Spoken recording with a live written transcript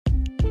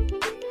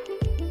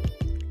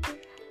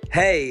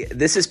Hey,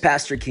 this is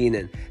Pastor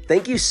Keenan.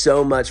 Thank you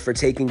so much for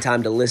taking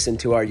time to listen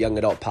to our young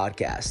adult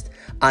podcast.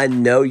 I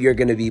know you're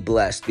going to be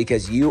blessed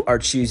because you are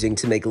choosing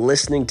to make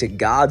listening to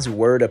God's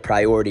word a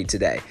priority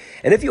today.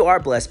 And if you are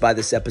blessed by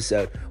this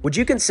episode, would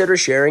you consider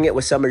sharing it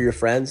with some of your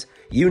friends?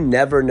 You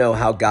never know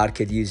how God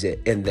could use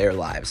it in their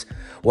lives.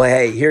 Well,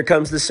 hey, here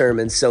comes the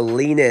sermon, so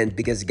lean in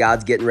because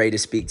God's getting ready to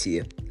speak to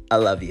you. I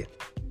love you.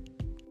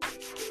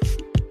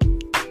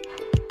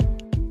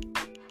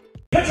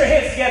 Put your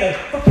hands together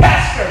for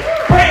Pastor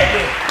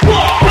Brandon.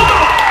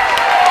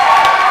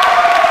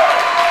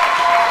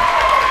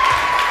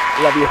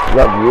 Love you.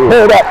 Love you.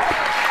 Hold up.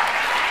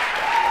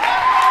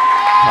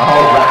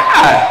 All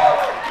right.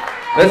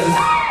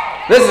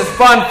 This is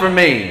fun for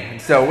me.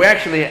 So we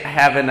actually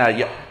haven't.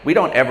 We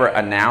don't ever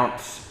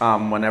announce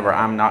whenever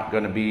I'm not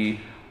going to be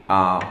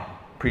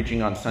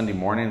preaching on Sunday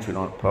mornings. We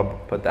don't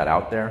put that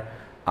out there.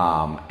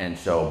 And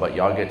so, but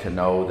y'all get to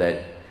know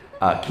that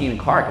Keenan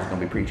Clark is going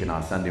to be preaching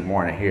on Sunday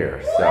morning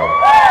here. So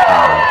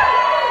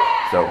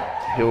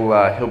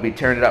he'll be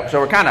turning it up. So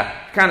we're kind of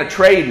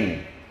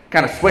trading,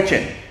 kind of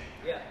switching.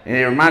 And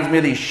it reminds me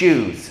of these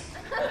shoes.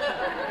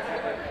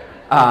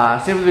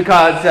 Simply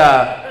because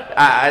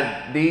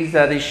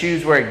these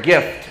shoes were a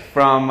gift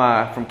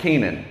from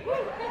Keenan.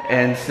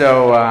 And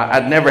so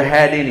I've never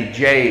had any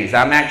J's.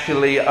 I'm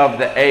actually of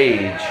the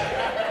age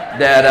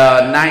that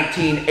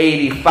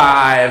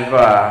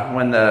 1985,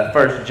 when the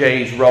first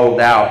J's rolled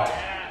out,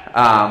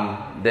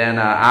 then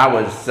I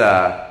was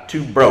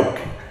too broke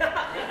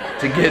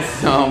to get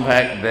some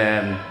back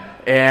then.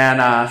 And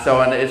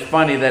and it's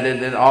funny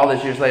that all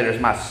these years later, it's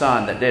my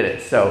son that did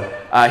it. So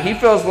he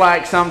feels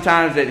like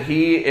sometimes that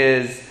he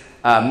is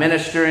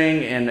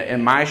ministering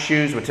in my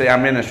shoes, but today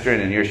I'm ministering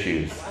in your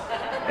shoes.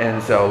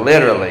 And so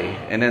literally,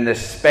 and in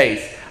this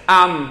space.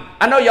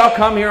 I know y'all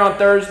come here on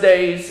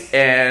Thursdays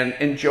and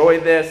enjoy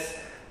this,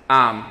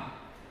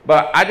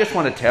 but I just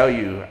want to tell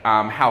you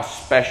how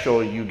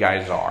special you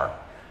guys are.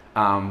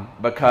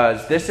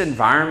 Because this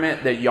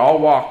environment that y'all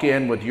walk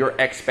in with your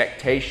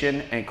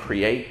expectation and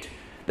create,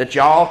 that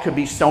y'all could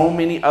be so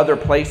many other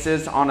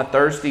places on a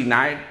Thursday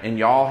night, and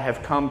y'all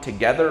have come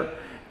together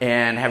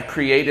and have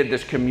created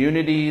this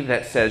community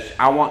that says,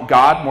 I want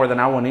God more than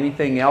I want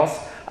anything else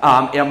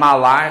in my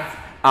life.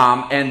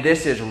 And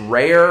this is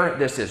rare,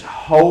 this is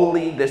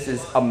holy, this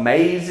is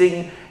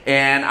amazing,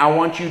 and I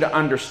want you to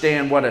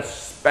understand what a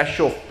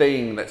special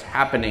thing that's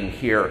happening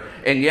here.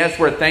 And yes,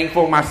 we're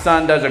thankful. My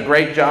son does a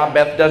great job,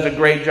 Beth does a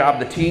great job,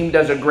 the team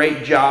does a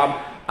great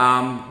job.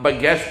 But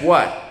guess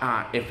what?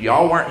 If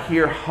y'all weren't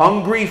here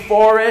hungry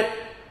for it,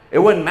 it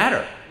wouldn't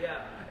matter.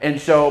 Yeah. And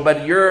so,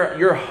 but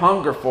your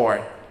hunger for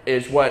it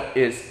is what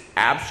is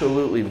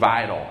absolutely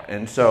vital.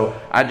 And so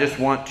I just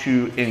want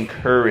to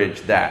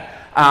encourage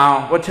that.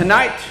 Well,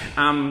 tonight,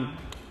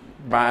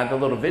 by the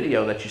little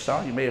video that you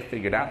saw, you may have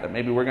figured out that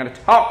maybe we're going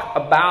to talk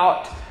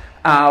about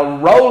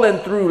rolling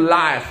through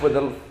life with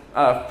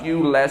a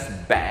few less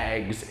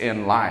bags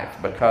in life.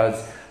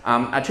 Because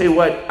I tell you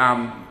what,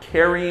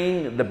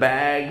 carrying the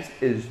bags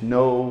is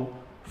no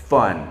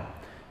fun.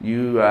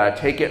 You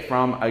take it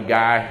from a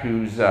guy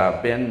who's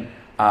been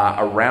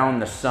around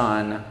the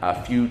sun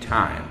a few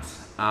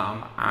times.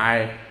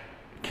 I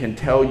can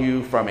tell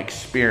you from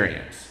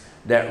experience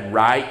that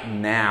right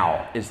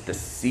now is the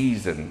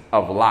season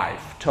of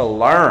life to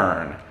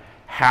learn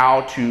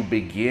how to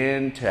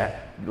begin to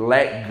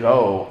let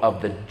go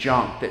of the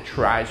junk that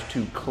tries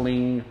to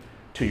cling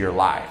to your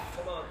life.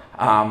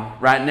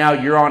 Right now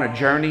you're on a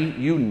journey.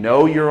 You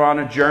know you're on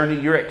a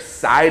journey. You're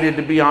excited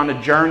to be on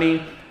a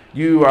journey.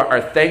 You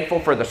are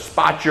thankful for the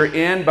spot you're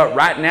in. But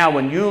right now,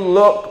 when you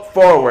look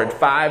forward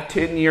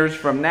 5-10 years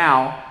from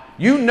now,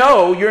 you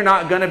know you're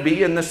not going to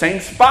be in the same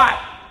spot.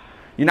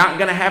 You're not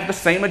going to have the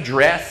same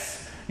address.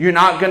 You're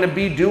not going to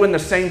be doing the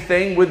same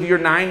thing with your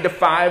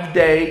 9-to-5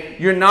 day.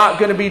 You're not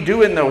going to be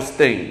doing those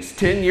things.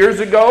 10 years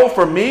ago,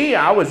 for me,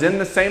 I was in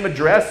the same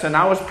address and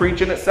I was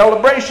preaching at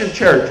Celebration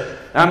Church.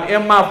 I'm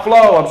in my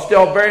flow. I'm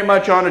still very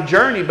much on a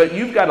journey, but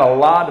you've got a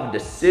lot of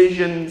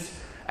decisions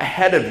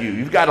ahead of you.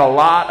 You've got a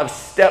lot of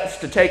steps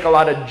to take, a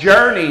lot of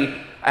journey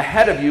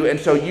ahead of you. And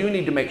so you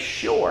need to make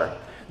sure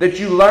that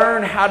you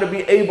learn how to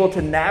be able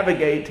to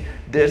navigate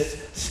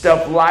this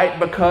stuff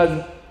light,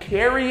 because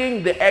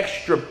carrying the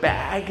extra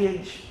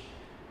baggage,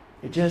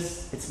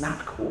 it's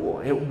not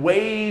cool. It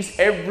weighs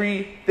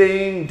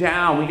everything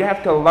down. We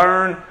have to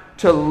learn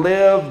to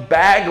live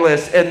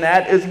bagless, and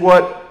that is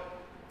what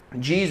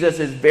Jesus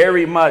is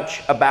very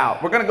much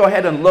about. We're going to go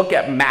ahead and look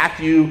at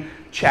Matthew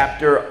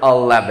chapter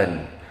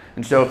 11.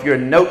 And so if you're a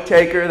note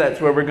taker, that's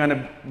where we're going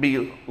to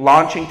be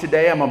launching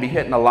today. I'm going to be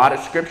hitting a lot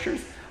of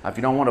scriptures. If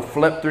you don't want to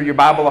flip through your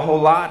Bible a whole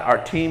lot,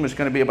 our team is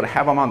going to be able to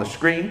have them on the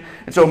screen.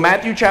 And so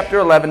Matthew chapter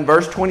 11,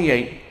 verse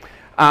 28,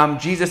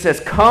 Jesus says,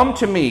 "Come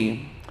to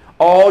me,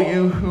 all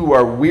you who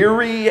are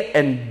weary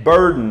and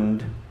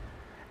burdened,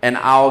 and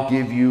I'll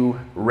give you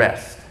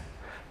rest.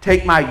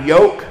 Take my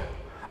yoke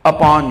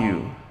upon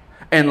you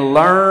and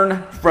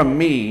learn from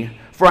me,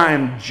 for I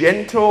am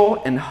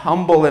gentle and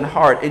humble in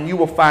heart, and you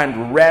will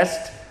find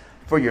rest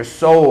for your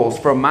souls.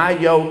 For my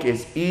yoke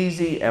is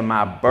easy and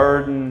my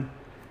burden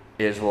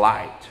is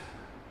light.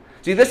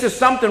 See, this is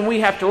something we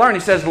have to learn. He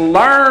says,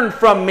 learn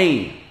from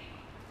me.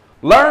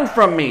 Learn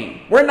from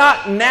me. We're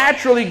not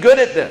naturally good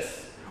at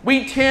this.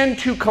 We tend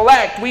to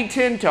collect. We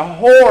tend to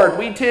hoard.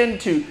 We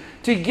tend to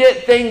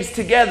get things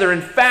together.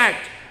 In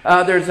fact,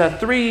 there's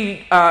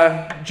three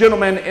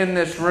gentlemen in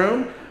this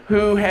room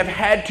who have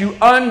had to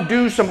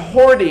undo some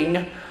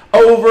hoarding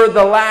over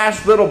the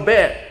last little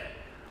bit.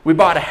 We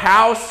bought a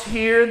house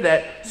here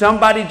that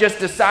somebody just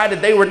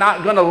decided they were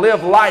not going to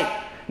live light.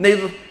 And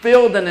they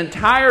filled an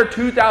entire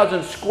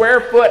 2,000 square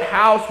foot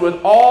house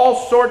with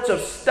all sorts of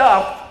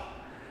stuff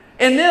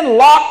and then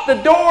locked the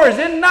doors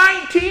in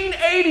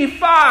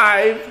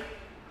 1985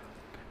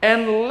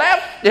 and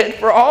left it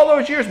for all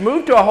those years.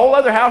 Moved to a whole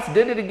other house,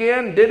 did it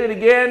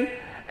again,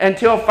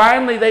 until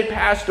finally they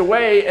passed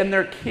away and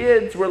their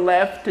kids were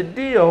left to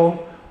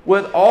deal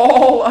with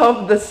all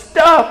of the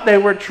stuff they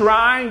were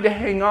trying to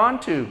hang on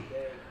to.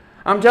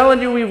 I'm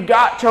telling you, we've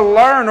got to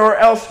learn, or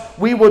else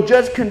we will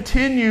just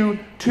continue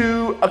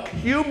to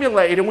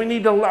accumulate. And we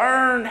need to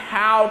learn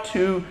how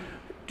to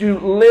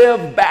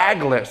live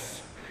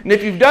bagless. And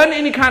if you've done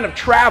any kind of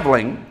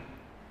traveling,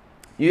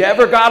 you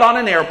ever got on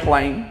an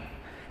airplane,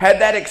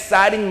 had that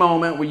exciting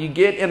moment where you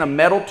get in a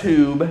metal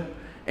tube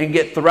and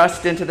get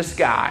thrust into the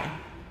sky,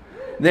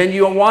 then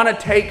you'll want to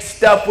take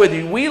stuff with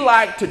you. We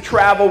like to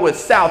travel with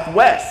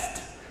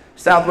Southwest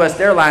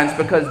Airlines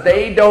because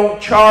they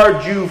don't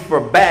charge you for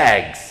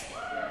bags.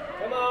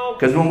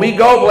 Because when we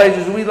go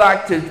places, we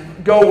like to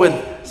go with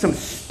some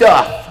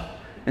stuff.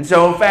 And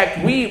so, in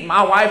fact,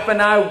 my wife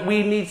and I,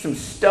 we need some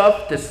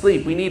stuff to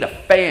sleep. We need a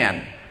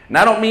fan. And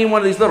I don't mean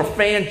one of these little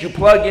fans you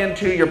plug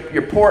into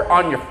your port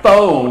on your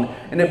phone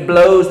and it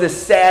blows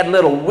this sad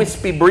little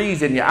wispy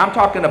breeze in you. I'm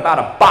talking about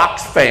a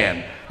box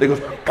fan that goes...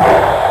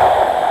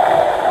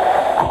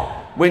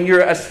 When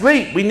you're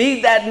asleep, we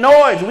need that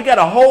noise. We got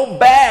a whole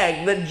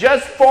bag that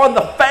just for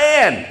the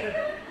fan.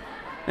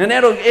 And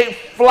it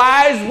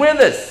flies with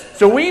us.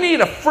 So we need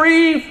a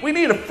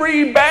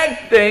free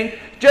bag thing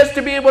just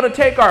to be able to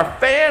take our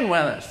fan with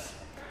us.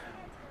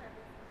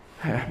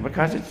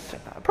 Because it's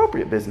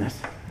appropriate business.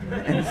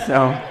 And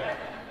so,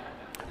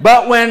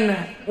 but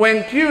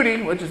when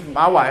Cutie, which is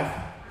my wife,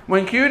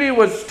 when Cutie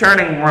was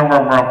turning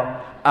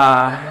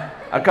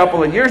a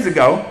couple of years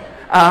ago,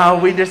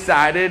 we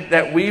decided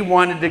that we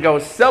wanted to go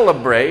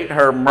celebrate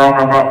her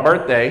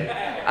birthday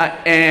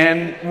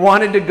and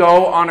wanted to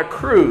go on a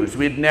cruise.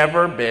 We'd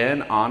never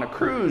been on a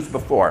cruise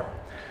before.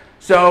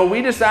 So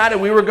we decided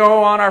we were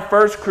going on our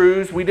first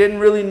cruise. We didn't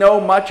really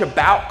know much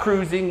about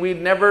cruising. We'd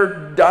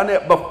never done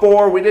it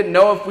before. We didn't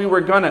know if we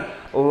were going to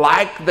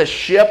like the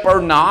ship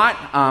or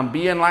not,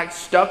 being like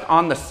stuck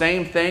on the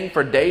same thing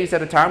for days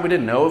at a time. We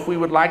didn't know if we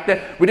would like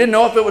that. We didn't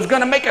know if it was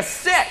going to make us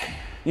sick.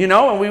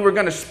 And we were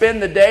going to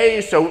spend the day,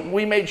 so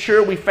we made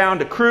sure we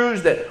found a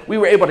cruise that we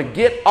were able to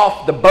get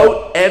off the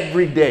boat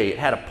every day. It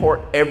had a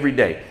port every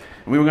day.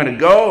 And we were going to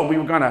go, and we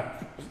were going to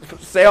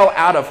sail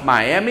out of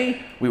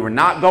Miami. We were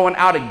not going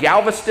out of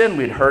Galveston.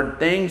 We'd heard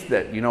things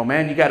that,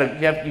 man, you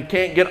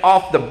can't get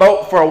off the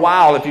boat for a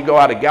while if you go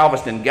out of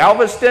Galveston.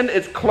 Galveston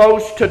is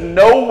close to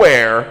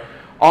nowhere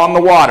on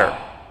the water.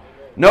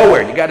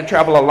 Nowhere. You got to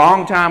travel a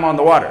long time on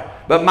the water.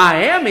 But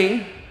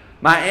Miami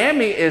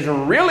is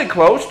really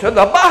close to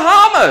the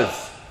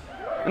Bahamas.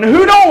 And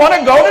who don't want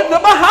to go to the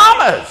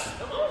Bahamas?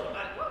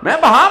 Man,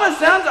 Bahamas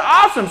sounds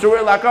awesome. So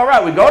we're like, all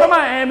right, we go to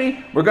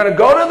Miami. We're going to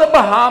go to the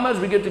Bahamas.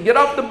 We get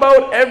off the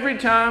boat every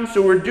time.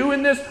 So we're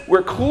doing this.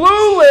 We're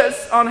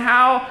clueless on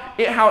how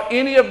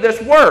any of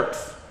this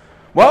works.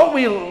 Well,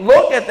 we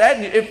look at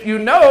that. If you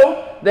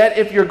know that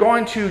if you're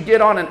going to get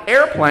on an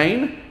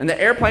airplane and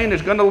the airplane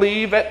is going to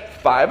leave at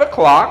 5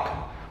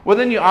 o'clock, well,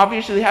 then you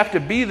obviously have to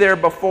be there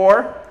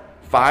before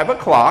 5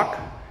 o'clock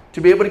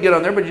to be able to get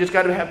on there, but you just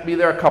got to have to be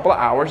there a couple of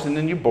hours, and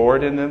then you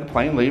board, and then the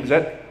plane leaves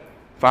at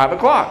 5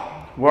 o'clock.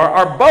 Well,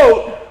 our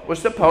boat was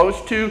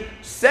supposed to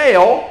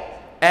sail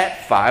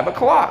at 5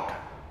 o'clock.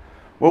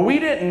 Well, we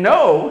didn't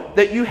know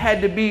that you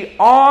had to be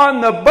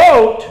on the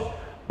boat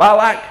by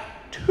like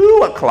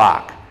 2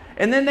 o'clock,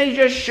 and then they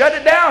just shut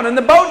it down, and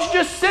the boat's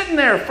just sitting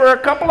there for a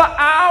couple of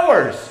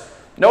hours.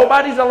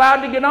 Nobody's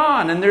allowed to get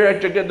on, and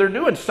they're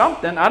doing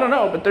something, I don't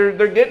know, but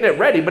they're getting it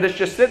ready, but it's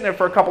just sitting there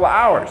for a couple of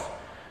hours.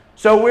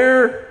 So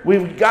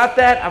we've got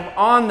that. I'm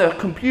on the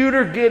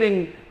computer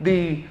getting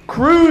the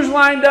cruise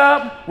lined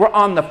up. We're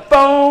on the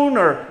phone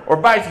or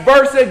vice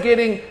versa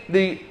getting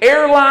the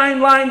airline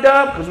lined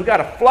up because we got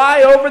to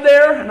fly over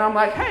there. And I'm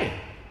like, hey,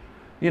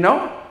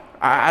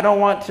 I don't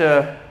want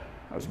to,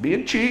 I was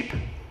being cheap.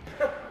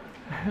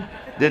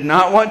 Did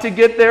not want to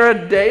get there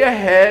a day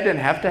ahead and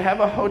have to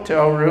have a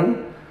hotel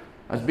room.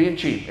 I was being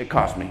cheap. It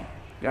cost me.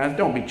 Guys,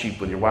 don't be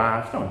cheap with your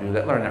wives. Don't do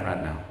that. Learn that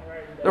right now.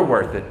 They're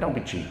worth it. Don't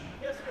be cheap.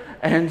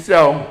 And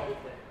so,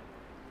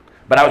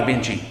 but I was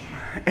being cheap.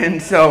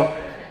 And so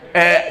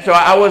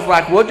I was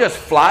like, we'll just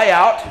fly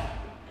out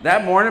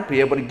that morning, be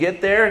able to get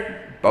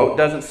there. Boat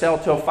doesn't sail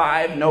till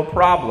 5, no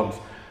problems.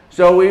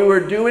 So we were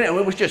doing it, and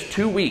it was just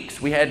 2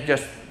 weeks. We had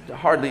just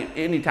hardly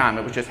any time.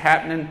 It was just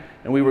happening,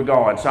 and we were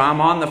going. So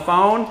I'm on the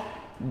phone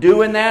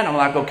doing that. I'm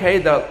like, okay,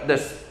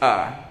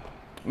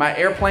 my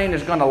airplane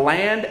is going to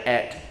land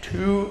at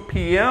 2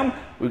 p.m.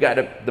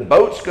 The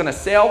boat's going to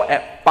sail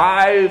at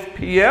 5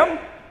 p.m.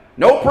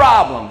 No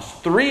problems.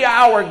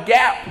 3-hour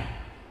gap.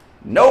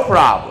 No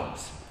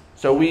problems.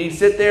 So we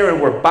sit there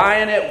and we're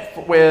buying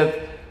it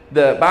with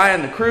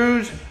buying the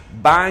cruise,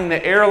 buying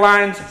the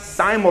airlines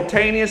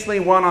simultaneously,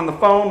 one on the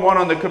phone, one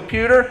on the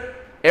computer.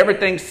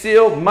 Everything's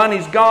sealed,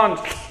 money's gone,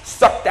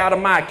 sucked out of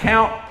my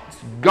account, it's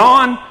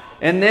gone.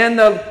 And then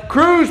the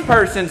cruise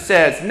person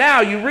says, now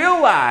you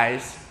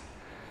realize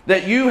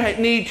that you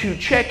need to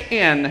check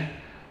in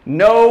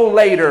no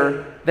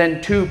later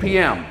than 2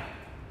 p.m.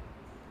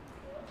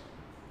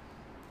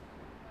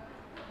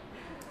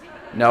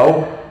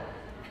 No,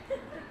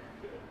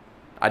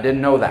 I didn't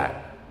know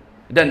that.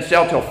 It doesn't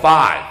sell till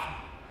 5.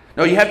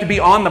 No, you have to be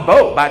on the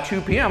boat by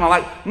 2 p.m. I'm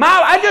like,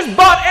 Mom, I just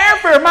bought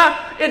airfare.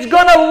 It's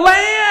going to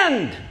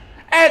land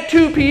at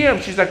 2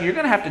 p.m. She's like, you're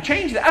going to have to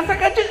change that. I was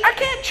like, I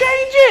can't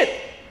change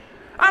it.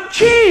 I'm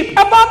cheap.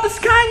 I bought this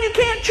kind you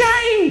can't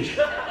change.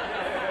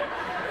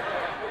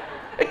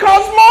 It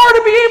costs more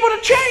to be able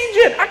to change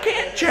it. I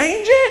can't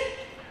change it.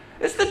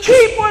 It's the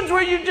cheap ones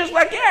where you're just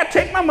like, yeah,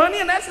 take my money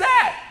and that's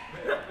that.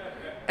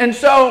 And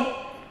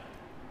so,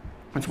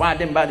 that's why I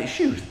didn't buy these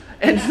shoes.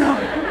 And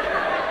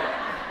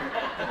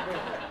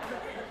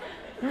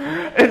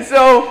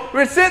so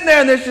we're sitting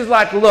there, and this is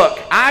like, look,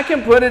 I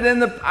can put it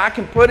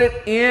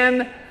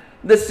in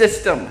the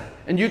system,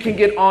 and you can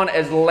get on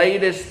as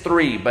late as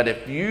 3. But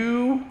if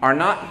you are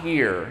not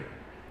here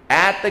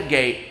at the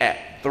gate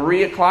at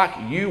 3 o'clock,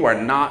 you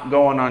are not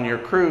going on your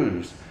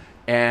cruise.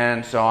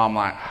 And so I'm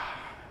like,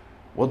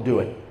 we'll do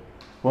it.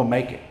 We'll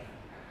make it.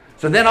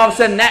 So then all of a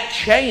sudden that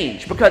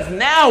changed, because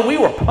now we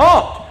were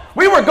pumped.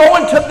 We were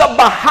going to the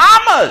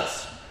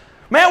Bahamas.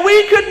 Man,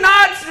 we could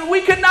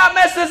not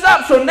mess this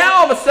up. So now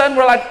all of a sudden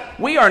we're like,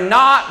 we are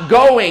not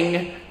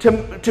going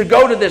to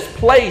go to this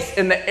place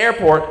in the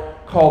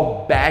airport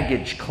called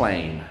baggage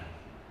claim.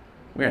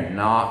 We're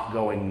not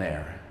going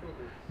there.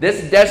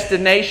 This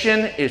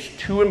destination is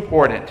too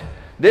important.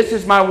 This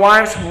is my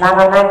wife's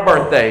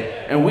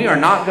birthday, and we are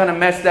not going to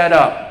mess that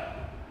up.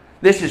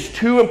 This is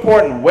too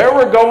important. Where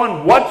we're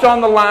going, what's on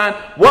the line,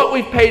 what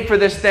we've paid for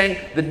this thing,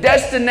 the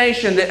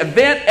destination, the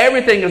event,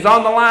 everything is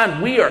on the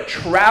line. We are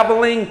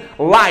traveling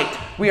light.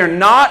 We are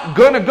not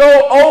going to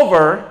go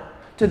over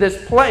to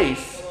this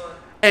place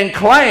and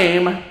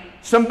claim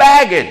some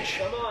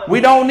baggage. We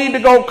don't need to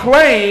go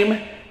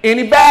claim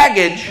any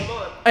baggage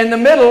in the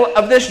middle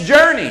of this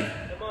journey.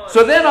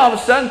 So then all of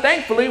a sudden,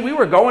 thankfully, we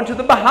were going to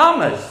the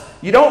Bahamas.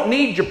 You don't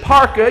need your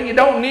parka. You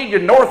don't need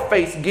your North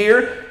Face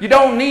gear. You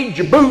don't need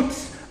your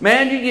boots.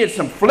 Man, you get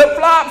some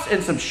flip-flops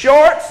and some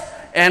shorts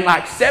and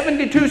like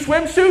 72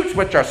 swimsuits,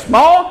 which are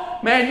small.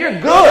 Man, you're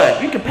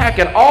good. You can pack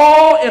it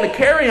all in a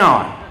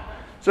carry-on.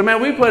 So,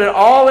 man, we put it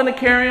all in a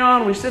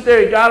carry-on. We sit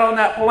there, got on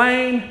that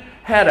plane,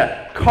 had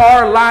a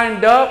car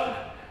lined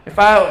up. If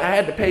I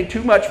had to pay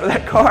too much for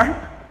that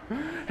car,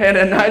 had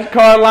a nice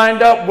car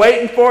lined up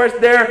waiting for us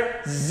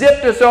there,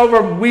 zipped us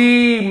over.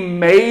 We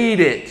made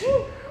it.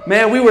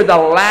 Man, we were the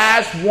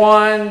last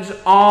ones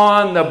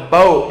on the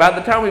boat. By the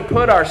time we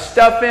put our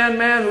stuff in,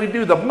 man, we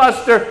do the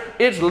muster.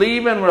 It's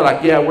leaving. We're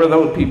like, yeah, we're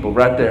those people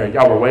right there.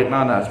 Y'all were waiting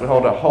on us. We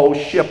hold a whole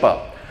ship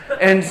up.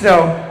 And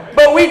so,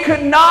 but we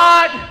could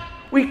not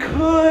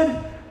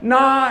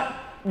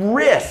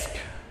risk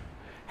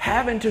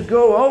having to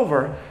go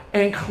over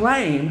and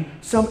claim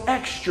some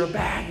extra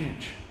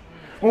baggage.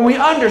 When we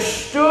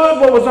understood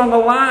what was on the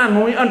line,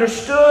 when we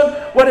understood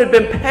what had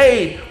been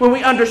paid, when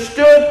we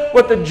understood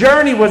what the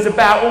journey was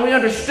about, when we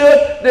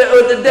understood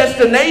what the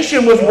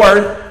destination was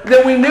worth,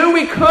 then we knew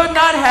we could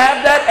not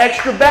have that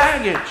extra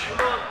baggage.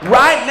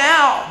 Right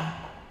now,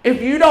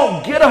 if you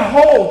don't get a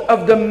hold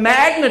of the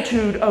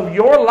magnitude of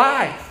your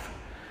life,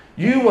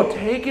 you will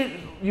take it,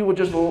 you will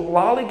just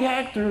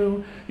lollygag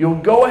through, you'll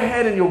go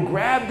ahead and you'll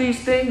grab these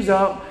things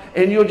up,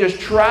 and you'll just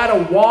try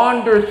to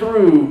wander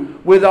through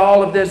with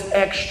all of this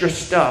extra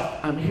stuff.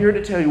 I'm here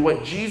to tell you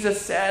what Jesus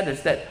said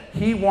is that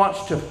He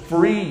wants to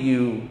free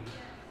you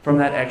from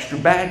that extra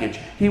baggage.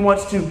 He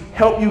wants to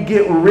help you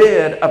get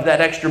rid of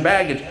that extra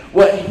baggage.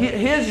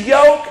 His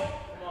yoke,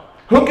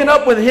 hooking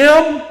up with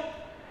Him,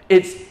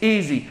 it's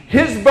easy.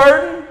 His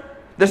burden,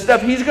 the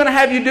stuff He's going to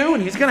have you do,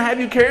 and He's going to have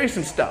you carry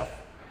some stuff.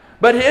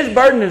 But His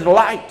burden is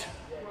light.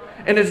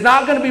 And it's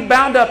not going to be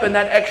bound up in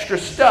that extra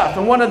stuff.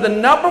 And one of the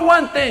number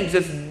one things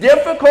that's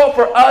difficult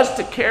for us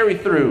to carry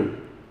through,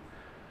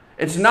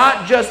 it's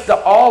not just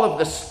all of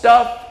the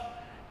stuff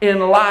in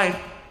life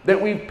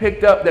that we've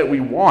picked up that we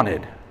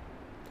wanted.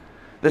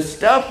 The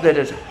stuff that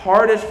is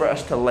hardest for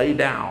us to lay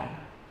down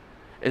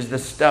is the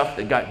stuff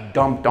that got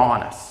dumped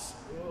on us.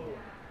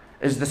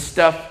 Is the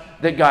stuff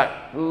that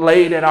got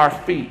laid at our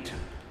feet.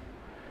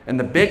 And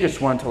the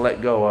biggest one to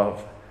let go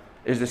of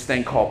is this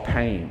thing called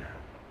pain.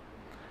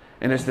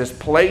 And it's this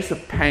place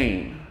of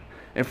pain.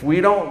 If we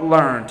don't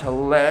learn to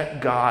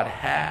let God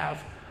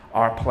have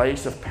our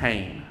place of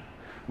pain,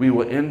 we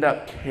will end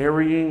up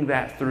carrying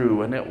that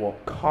through, and it will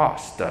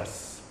cost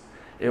us.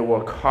 It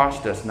will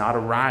cost us not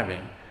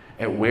arriving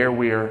at where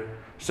we're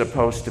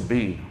supposed to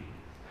be.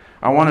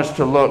 I want us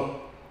to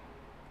look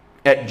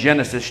at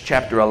Genesis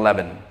chapter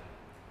 11.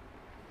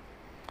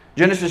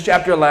 Genesis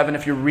chapter 11,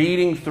 if you're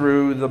reading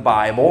through the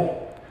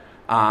Bible,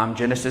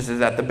 Genesis is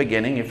at the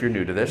beginning. If you're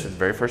new to this, it's the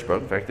very first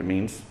book. In fact, it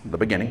means the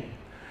beginning.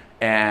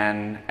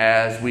 And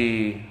as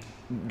we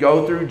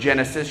go through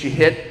Genesis, you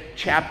hit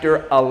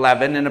chapter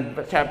 11. And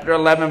in chapter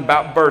 11,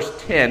 about verse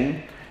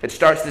 10, it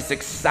starts this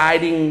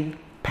exciting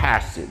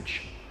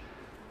passage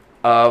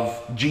of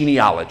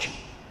genealogy.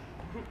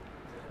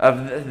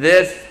 Of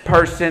this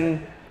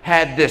person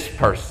had this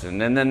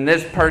person, and then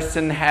this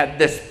person had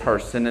this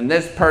person, and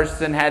this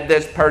person had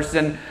this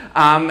person.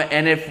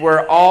 And if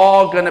we're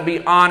all going to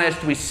be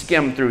honest, we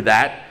skim through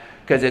that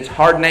because it's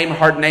hard name,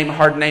 hard name,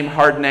 hard name,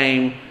 hard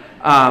name.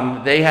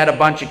 They had a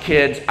bunch of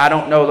kids. I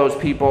don't know those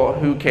people.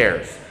 Who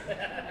cares?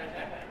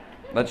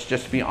 Let's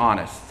just be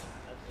honest.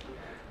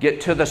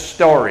 Get to the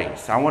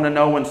stories. I want to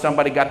know when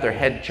somebody got their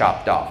head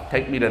chopped off.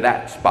 Take me to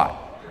that spot.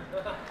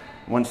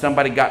 When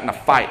somebody got in a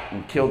fight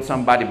and killed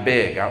somebody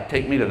big,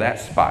 take me to that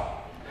spot.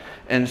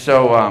 And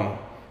so,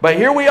 but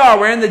here we are.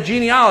 We're in the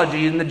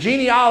genealogy, and the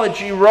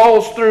genealogy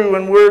rolls through,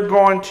 and we're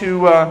going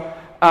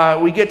to,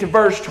 we get to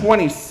verse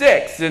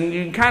 26, and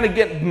you kind of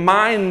get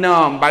mind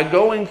numb by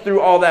going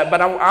through all that.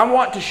 But I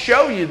want to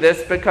show you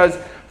this because,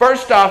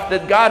 first off,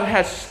 that God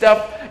has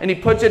stuff, and He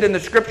puts it in the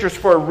Scriptures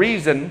for a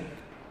reason.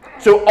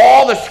 So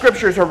all the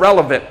Scriptures are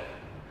relevant.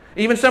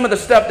 Even some of the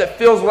stuff that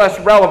feels less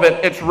relevant,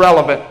 it's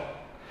relevant.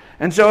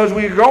 And so as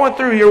we're going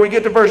through here, we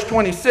get to verse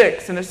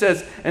 26, and it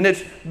says, and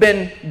it's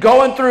been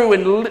going through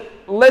and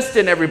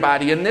listing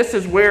everybody, and this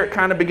is where it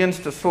kind of begins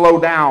to slow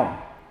down.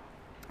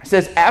 It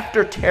says,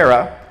 after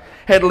Terah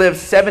had lived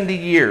 70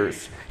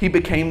 years, he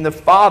became the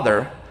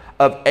father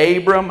of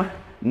Abram,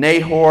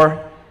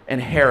 Nahor,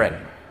 and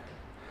Haran.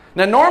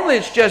 Now normally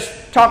it's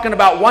just talking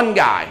about one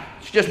guy.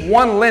 It's just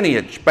one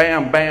lineage.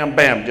 Bam, bam,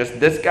 bam. Just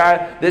this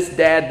guy, this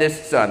dad,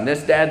 this son,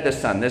 this dad, this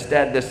son, this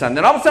dad, this son.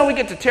 Then all of a sudden we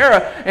get to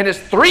Terah, and it's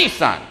 3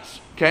 sons.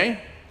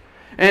 Okay?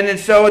 And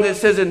so it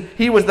says, and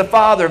he was the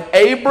father of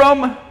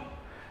Abram,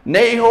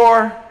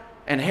 Nahor,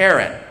 and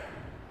Haran.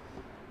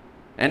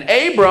 And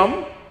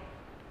Abram,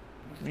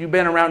 if you've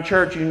been around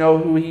church, you know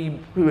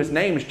who his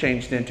name is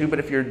changed into. But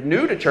if you're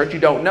new to church, you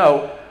don't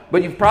know.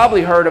 But you've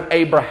probably heard of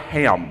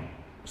Abraham.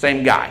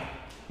 Same guy.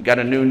 He got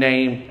a new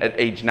name at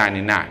age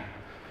 99.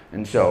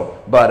 And so,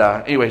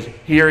 but anyways,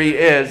 here he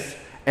is,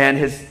 and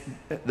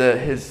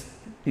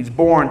he's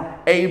born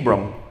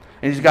Abram.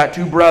 And he's got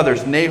 2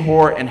 brothers,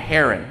 Nahor and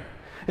Haran.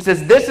 It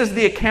says, this is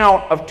the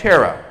account of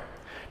Terah.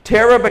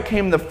 Terah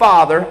became the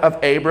father of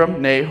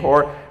Abram,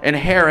 Nahor, and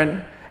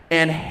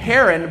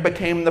Haran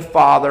became the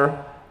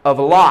father of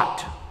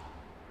Lot.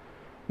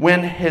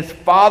 When his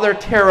father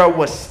Terah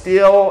was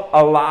still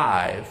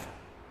alive,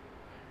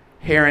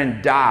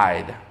 Haran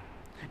died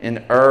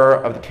in Ur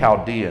of the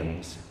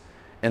Chaldeans,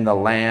 in the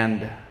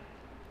land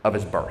of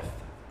his birth.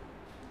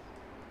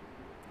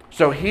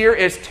 So here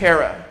is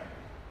Terah.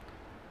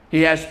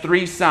 He has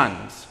 3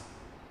 sons.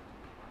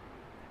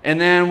 And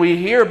then we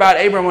hear about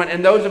Abram,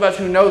 and those of us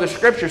who know the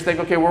Scriptures think,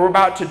 okay, well, we're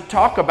about to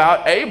talk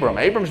about Abram.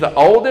 Abram's the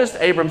oldest,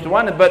 Abram's the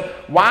one,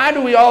 but why do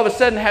we all of a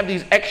sudden have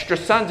these extra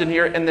sons in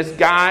here, and this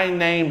guy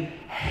named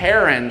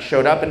Haran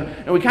showed up,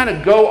 and we kind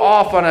of go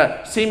off on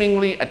a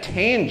seemingly a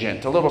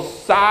tangent, a little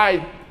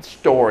side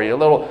story, a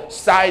little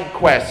side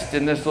quest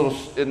in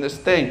this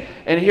thing.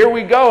 And here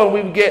we go,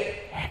 and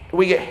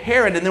we get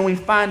Haran, and then we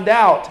find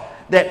out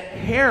that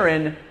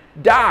Haran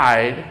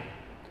died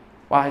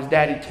while his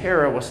daddy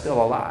Terah was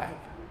still alive.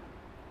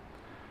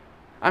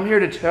 I'm here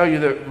to tell you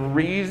the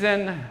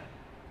reason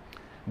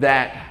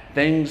that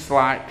things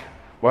like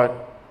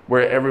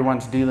where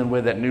everyone's dealing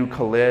with at New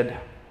Khalid,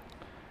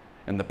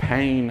 and the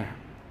pain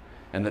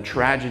and the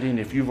tragedy, and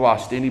if you've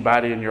lost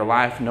anybody in your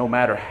life, no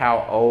matter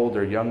how old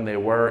or young they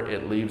were,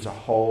 it leaves a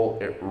hole,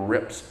 it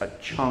rips a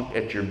chunk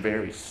at your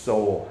very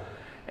soul.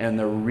 And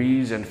the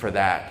reason for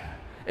that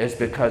is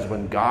because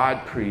when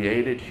God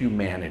created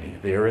humanity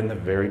there in the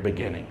very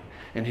beginning,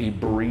 and He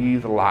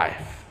breathed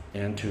life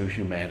into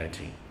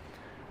humanity,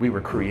 we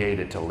were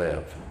created to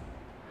live.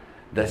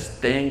 This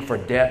thing for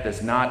death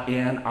is not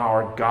in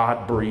our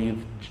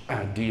God-breathed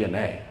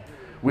DNA.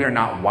 We are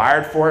not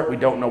wired for it. We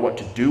don't know what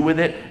to do with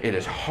it. It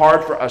is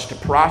hard for us to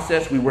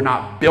process. We were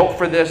not built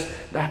for this.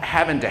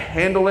 Having to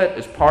handle it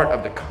is part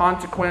of the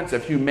consequence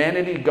of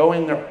humanity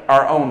going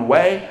our own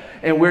way,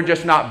 and we're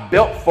just not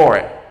built for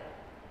it.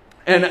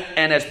 And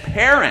as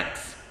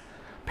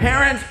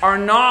parents are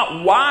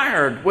not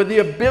wired with the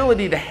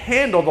ability to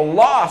handle the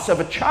loss of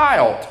a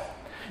child.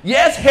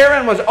 Yes,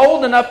 Haran was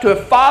old enough to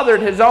have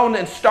fathered his own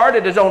and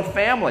started his own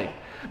family.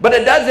 But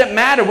it doesn't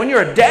matter. When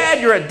you're a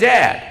dad, you're a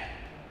dad.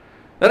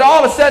 That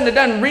all of a sudden it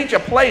doesn't reach a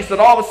place that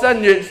all of a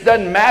sudden it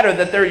doesn't matter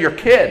that they're your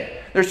kid.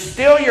 They're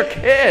still your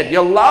kid.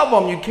 You love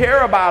them. You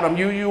care about them.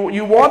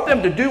 You want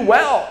them to do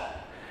well.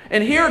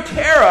 And here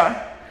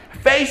Terah,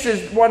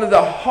 faces one of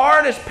the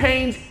hardest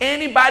pains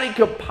anybody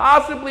could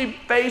possibly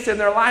face in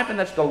their life, and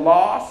that's the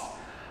loss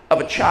of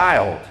a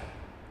child.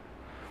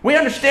 We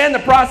understand the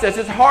process.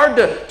 It's hard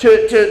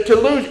to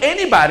lose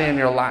anybody in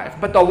your life,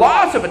 but the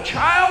loss of a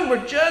child,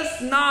 we're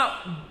just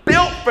not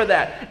built for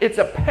that. It's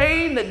a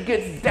pain that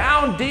gets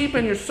down deep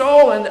in your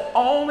soul, and it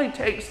only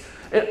takes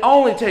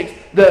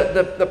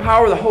the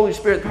power of the Holy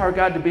Spirit, the power of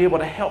God, to be able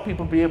to help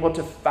people be able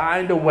to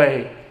find a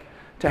way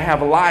to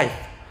have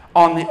life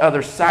on the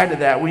other side of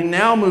that. We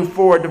now move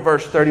forward to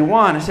verse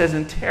 31. It says,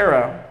 and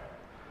Terah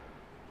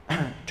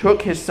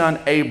took his son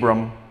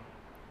Abram,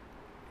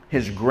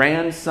 his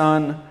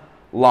grandson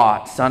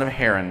Lot, son of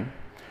Haran,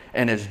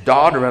 and his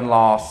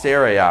daughter-in-law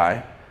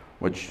Sarai,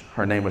 which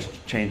her name was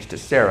changed to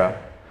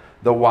Sarah,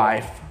 the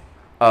wife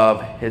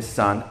of his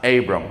son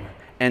Abram.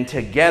 And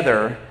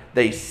together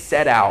they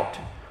set out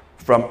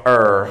from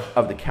Ur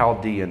of the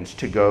Chaldeans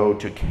to go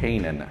to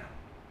Canaan.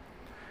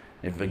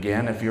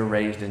 If you're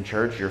raised in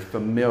church, you're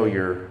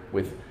familiar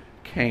with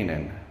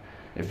Canaan.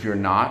 If you're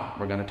not,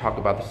 we're going to talk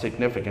about the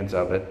significance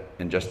of it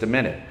in just a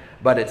minute.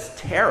 But it's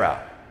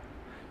Terah.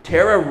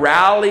 Terah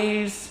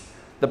rallies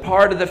the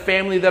part of the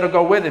family that'll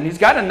go with him. He's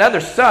got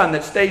another son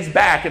that stays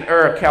back in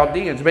Ur of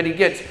Chaldeans, but he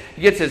gets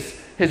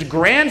his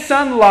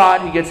grandson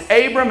Lot, he gets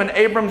Abram and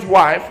Abram's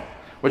wife,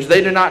 which they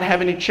do not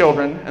have any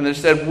children, and they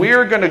said,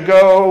 we're going to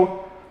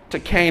go to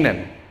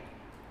Canaan.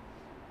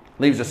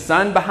 Leaves a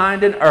son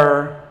behind in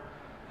Ur,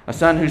 a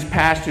son who's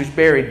passed, who's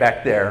buried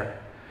back there,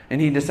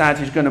 and he decides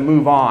he's going to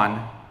move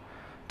on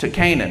to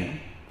Canaan. It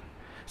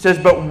says,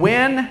 but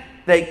when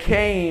they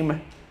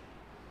came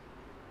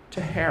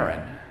to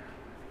Haran,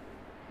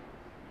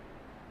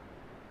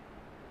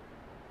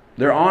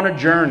 they're on a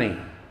journey.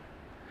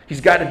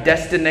 He's got a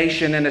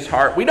destination in his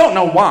heart. We don't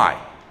know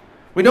why.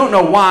 We don't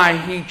know why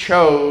he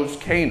chose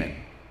Canaan.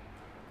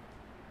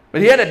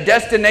 But he had a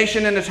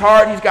destination in his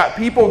heart. He's got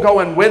people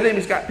going with him.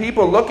 He's got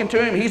people looking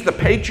to him. He's the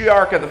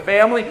patriarch of the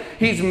family.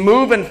 He's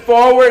moving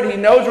forward. He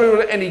knows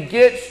where, and he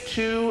gets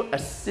to a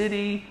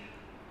city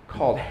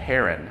called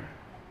Haran.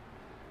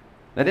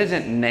 That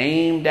isn't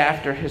named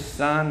after his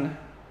son,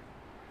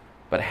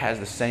 but has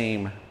the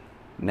same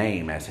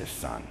name as his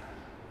son.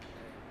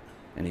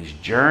 And he's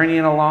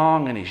journeying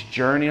along,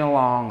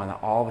 and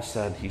all of a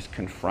sudden he's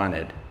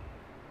confronted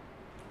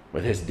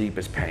with his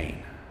deepest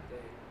pain.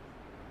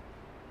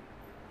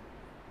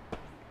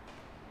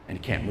 And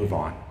he can't move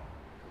on.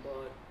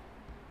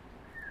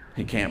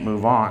 He can't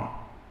move on.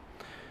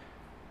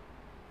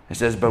 It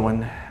says, but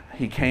when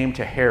he came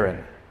to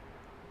Haran,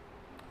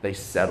 they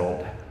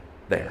settled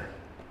there.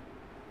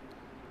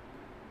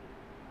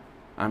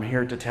 I'm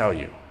here to tell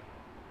you,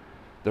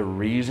 the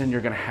reason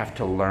you're going to have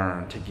to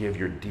learn to give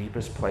your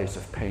deepest place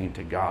of pain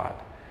to God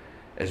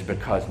is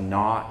because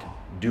not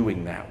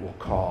doing that will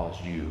cause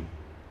you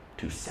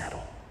to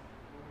settle.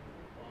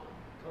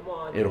 Come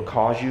on. It'll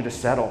cause you to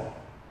settle.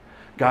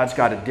 God's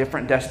got a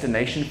different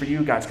destination for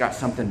you. God's got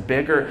something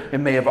bigger. It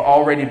may have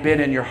already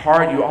been in your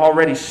heart. You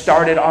already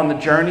started on the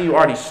journey. You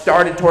already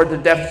started toward the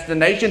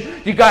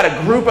destination. You got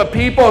a group of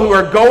people who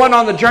are going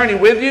on the journey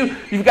with you.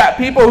 You've got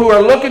people who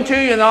are looking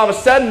to you, and all of a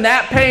sudden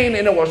that pain,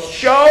 and it will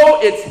show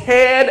its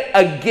head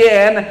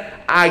again.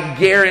 I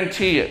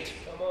guarantee it.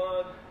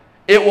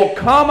 It will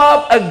come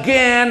up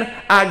again,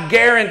 I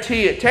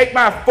guarantee it. Take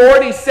my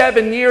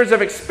 47 years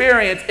of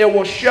experience. It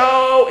will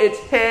show its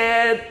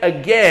head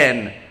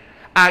again.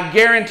 I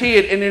guarantee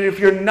it. And if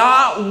you're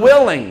not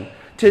willing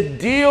to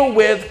deal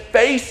with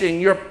facing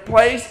your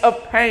place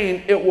of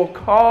pain, it will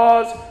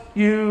cause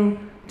you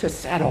to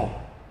settle.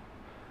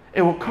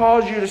 It will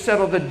cause you to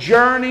settle. The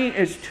journey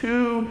is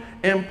too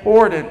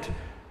important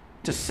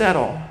to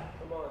settle.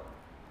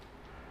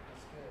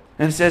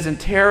 And it says, and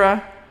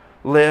Terah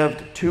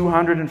lived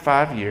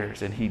 205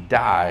 years, and he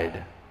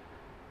died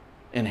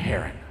in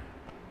Haran.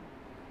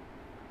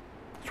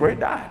 That's where he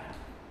died.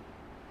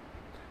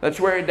 That's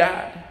where he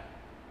died.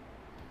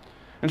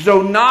 And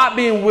so not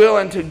being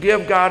willing to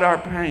give God our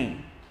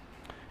pain,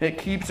 it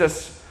keeps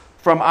us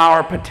from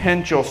our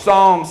potential.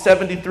 Psalm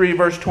 73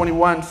 verse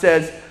 21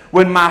 says,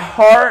 when my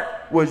heart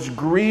was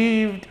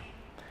grieved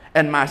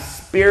and my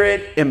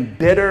spirit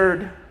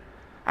embittered,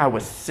 I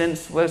was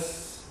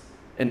senseless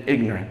and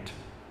ignorant.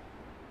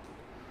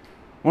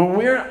 When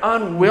we're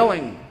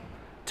unwilling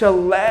to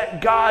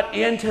let God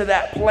into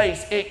that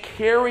place, it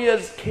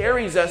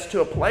carries us to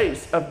a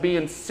place of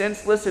being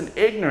senseless and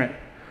ignorant.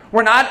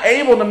 We're not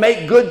able to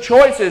make good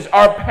choices.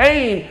 Our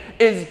pain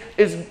is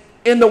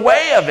in the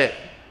way of it.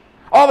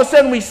 All of a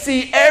sudden we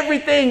see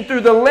everything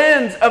through the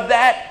lens of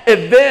that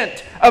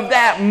event, of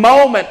that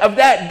moment, of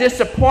that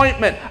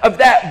disappointment, of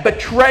that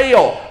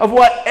betrayal, of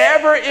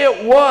whatever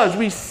it was.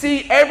 We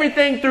see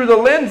everything through the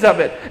lens of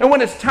it. And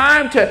when it's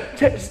time to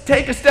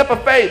take a step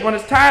of faith, when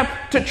it's time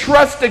to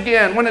trust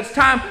again, when it's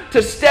time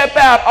to step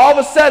out, all of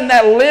a sudden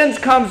that lens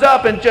comes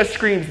up and just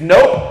screams,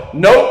 nope,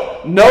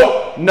 nope,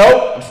 nope,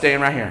 nope. I'm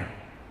staying right here.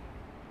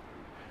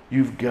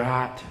 You've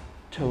got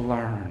to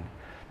learn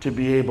to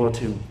be able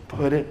to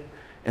put it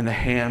in the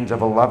hands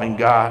of a loving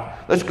God.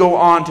 Let's go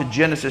on to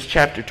Genesis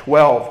chapter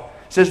 12.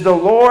 It says, the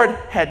Lord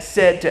had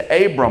said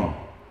to Abram,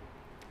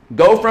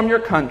 go from your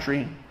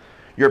country,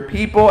 your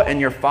people,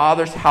 and your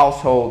father's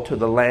household to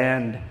the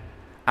land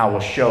I will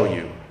show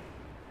you.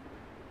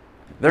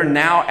 They're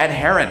now at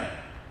Haran.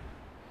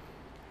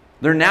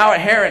 They're now at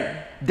Haran.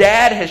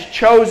 Dad has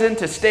chosen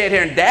to stay at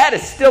Haran. Dad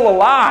is still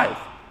alive.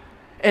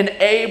 And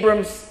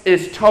Abram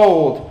is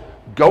told,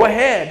 go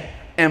ahead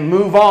and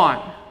move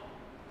on.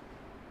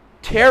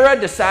 Terah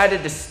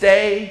decided to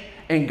stay,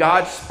 and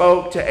God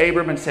spoke to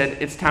Abram and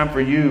said, it's time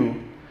for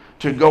you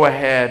to go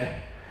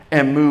ahead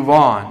and move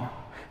on.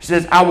 He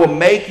says, I will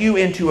make you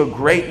into a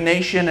great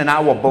nation, and I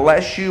will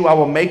bless you. I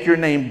will make your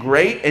name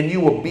great, and you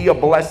will be a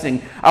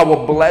blessing. I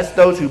will bless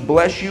those who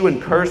bless you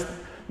and curse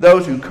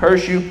those who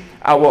curse you.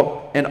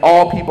 And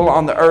all people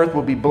on the earth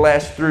will be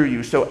blessed through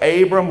you. So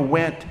Abram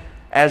went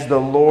as the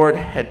Lord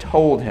had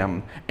told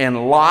him,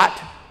 and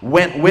Lot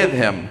went with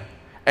him.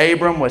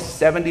 Abram was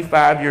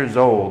 75 years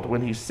old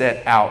when he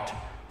set out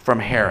from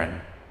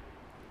Haran.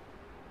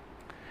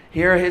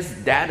 Here his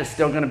dad is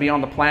still going to be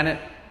on the planet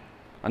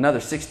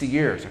another 60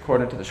 years,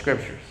 according to the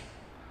scriptures.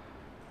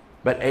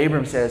 But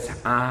Abram says,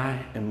 I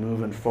am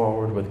moving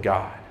forward with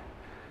God.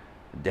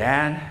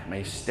 Dad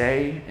may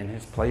stay in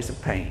his place of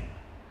pain,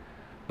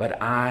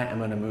 but I am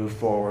going to move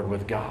forward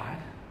with God.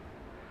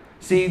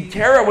 See,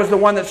 Terah was the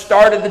one that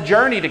started the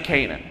journey to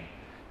Canaan.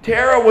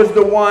 Terah was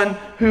the one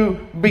who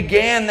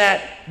began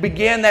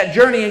that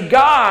journey, and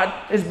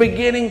God is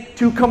beginning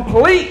to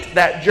complete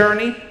that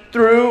journey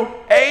through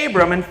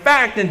Abram. In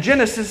fact, in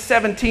Genesis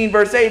 17,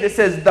 verse 8, it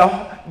says,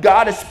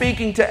 God is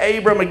speaking to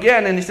Abram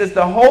again, and he says,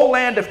 the whole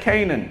land of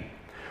Canaan,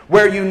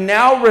 where you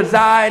now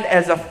reside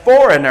as a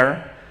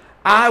foreigner,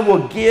 I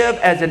will give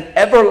as an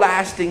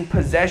everlasting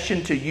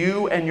possession to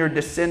you and your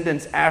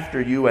descendants after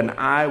you, and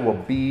I will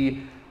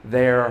be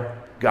their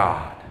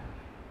God.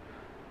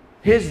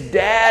 His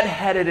dad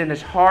had it in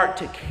his heart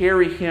to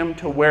carry him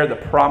to where the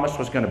promise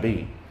was going to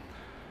be.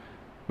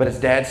 But his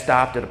dad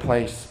stopped at a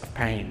place of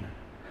pain.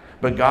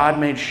 But God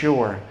made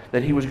sure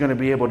that he was going to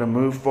be able to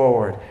move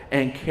forward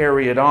and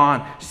carry it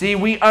on. See,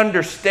 we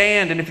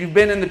understand, and if you've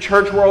been in the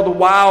church world a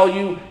while,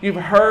 you've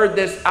heard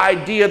this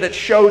idea that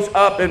shows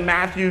up in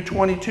Matthew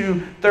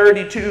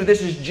 22:32.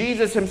 This is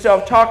Jesus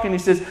himself talking. He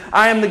says,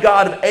 I am the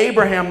God of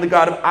Abraham, the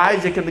God of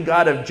Isaac, and the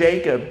God of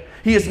Jacob.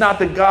 He is not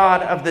the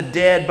God of the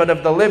dead, but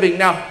of the living.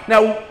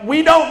 Now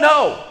we don't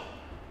know.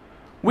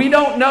 We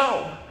don't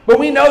know. But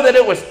we know that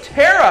it was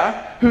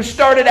Terah who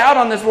started out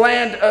on this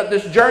land,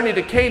 this journey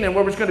to Canaan,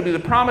 where it was going to be the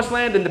promised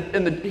land,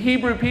 and the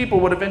Hebrew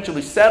people would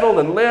eventually settle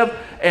and live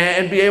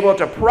and be able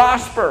to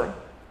prosper.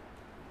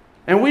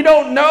 And we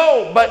don't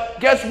know,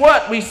 but guess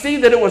what? We see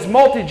that it was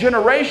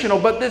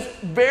multi-generational, but this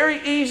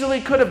very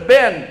easily could have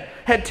been,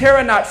 had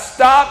Terah not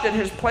stopped at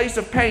his place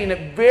of pain,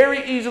 it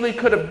very easily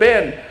could have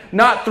been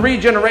not 3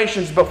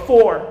 generations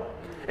before.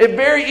 It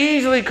very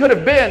easily could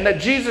have been that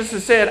Jesus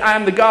has said, I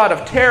am the God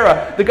of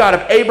Terah, the God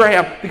of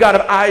Abraham, the God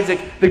of Isaac,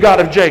 the God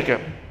of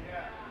Jacob.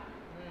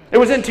 It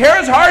was in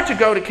Terah's heart to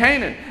go to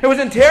Canaan. It was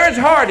in Terah's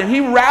heart, and he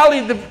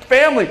rallied the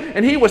family,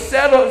 and he was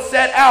set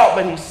out,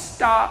 but he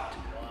stopped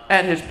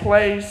at his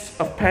place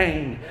of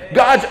pain.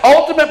 God's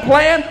ultimate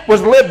plan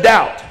was lived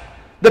out.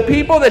 The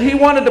people that he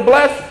wanted to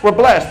bless were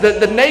blessed.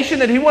 The nation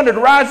that he wanted to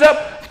rise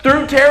up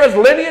through Terah's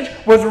lineage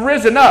was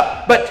risen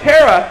up. But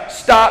Terah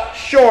stopped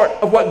short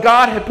of what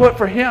God had put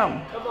for him.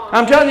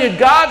 I'm telling you,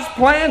 God's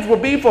plans will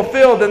be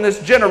fulfilled in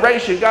this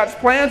generation. God's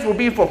plans will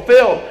be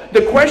fulfilled.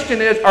 The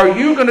question is, are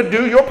you going to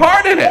do your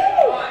part in it?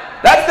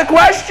 That's the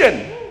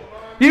question.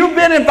 You've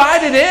been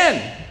invited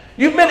in.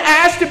 You've been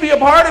asked to be a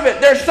part of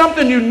it. There's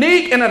something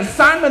unique and an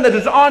assignment that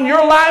is on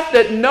your life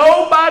that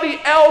nobody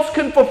else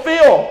can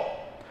fulfill.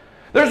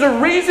 There's a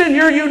reason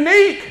you're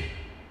unique.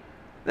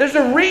 There's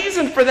a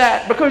reason for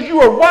that, because you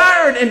are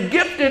wired and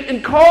gifted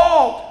and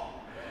called.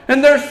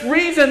 And there's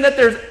reason that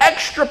there's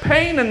extra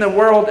pain in the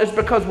world is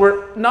because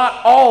we're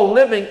not all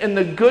living in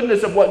the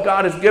goodness of what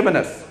God has given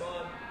us.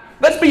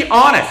 Let's be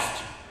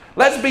honest.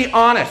 Let's be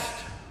honest.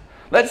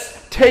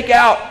 Let's take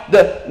out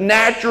the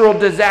natural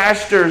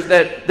disasters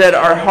that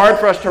are hard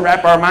for us to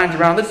wrap our minds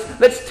around.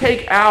 Let's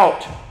take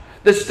out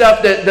the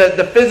stuff,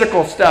 the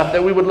physical stuff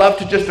that we would love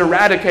to just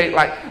eradicate,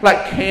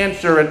 like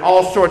cancer and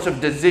all sorts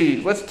of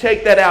disease. Let's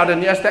take that out,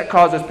 and yes, that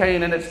causes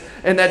pain, and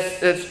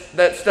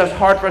that stuff's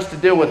hard for us to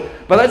deal with.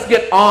 But let's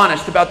get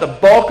honest about the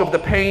bulk of the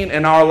pain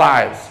in our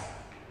lives.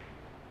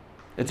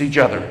 It's each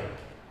other.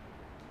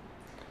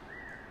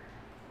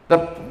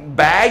 The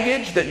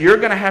baggage that you're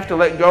going to have to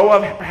let go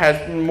of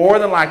has more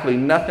than likely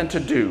nothing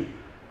to do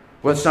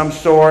with some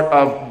sort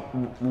of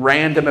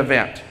random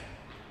event.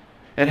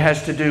 It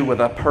has to do with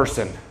a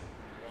person.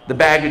 The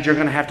baggage you're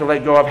going to have to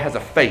let go of has a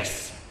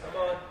face.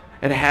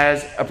 It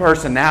has a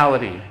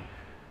personality.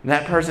 And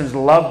that person is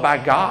loved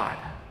by God.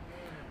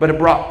 But it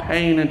brought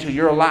pain into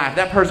your life.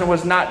 That person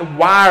was not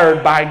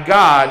wired by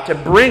God to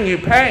bring you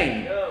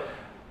pain.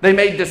 They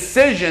made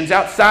decisions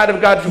outside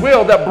of God's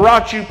will that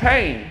brought you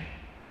pain.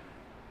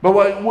 But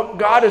what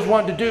God is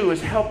wanting to do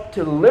is help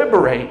to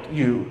liberate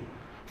you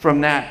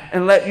from that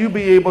and let you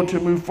be able to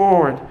move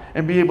forward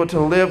and be able to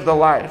live the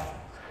life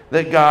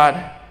that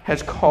God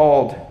has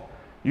called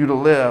you to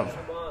live.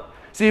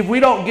 See, if we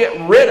don't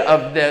get rid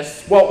of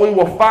this, what we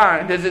will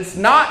find is it's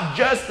not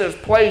just this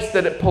place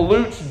that it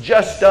pollutes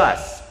just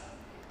us.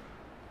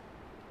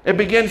 It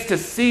begins to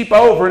seep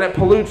over and it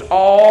pollutes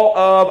all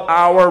of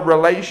our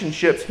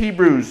relationships.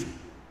 Hebrews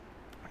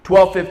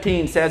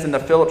 12:15 says in the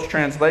Phillips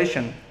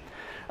translation,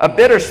 a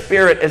bitter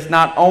spirit is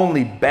not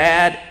only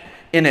bad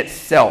in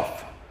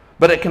itself,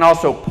 but it can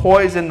also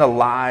poison the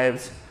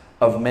lives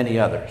of many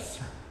others.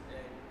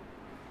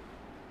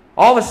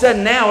 All of a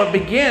sudden now it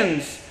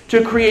begins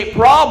to create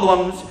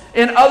problems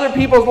in other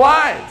people's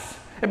lives.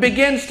 It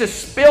begins to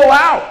spill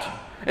out.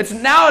 It's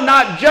now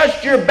not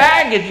just your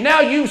baggage.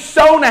 Now you've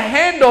sewn a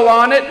handle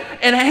on it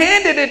and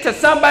handed it to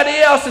somebody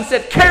else and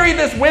said, carry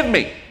this with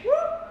me.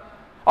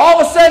 All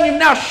of a sudden you've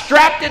now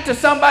strapped it to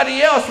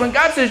somebody else when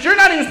God says you're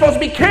not even supposed to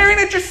be carrying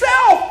it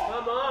yourself.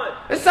 Come on.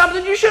 It's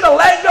something you should have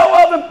let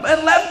go of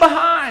and left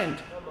behind.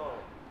 Come on.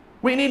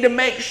 We need to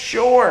make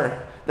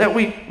sure that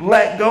we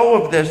let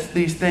go of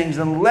these things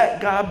and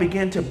let God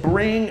begin to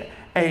bring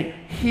a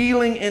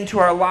healing into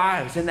our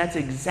lives. And that's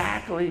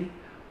exactly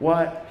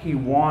what He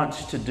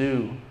wants to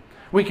do.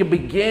 We can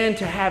begin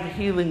to have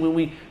healing when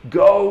we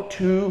go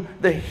to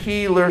the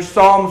healer.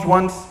 Psalms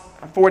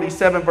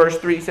 147 verse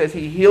 3 says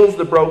He heals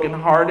the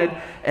brokenhearted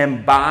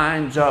and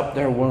binds up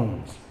their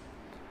wounds.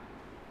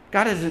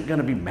 God isn't going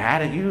to be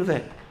mad at you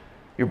that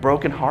you're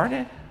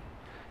brokenhearted.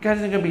 God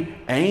isn't going to be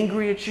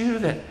angry at you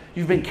that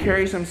you've been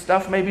carrying some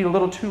stuff maybe a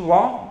little too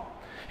long.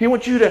 He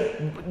wants you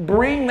to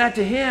bring that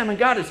to Him, and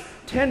God is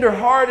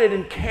tender-hearted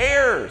and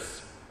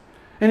cares.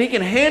 And He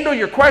can handle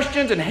your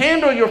questions and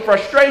handle your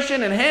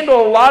frustration and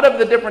handle a lot of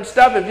the different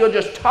stuff if you'll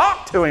just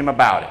talk to Him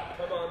about it.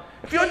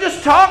 If you'll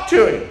just talk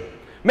to Him.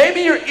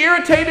 Maybe you're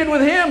irritated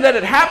with Him that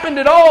it happened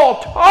at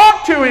all.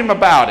 Talk to Him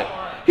about it.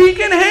 He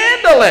can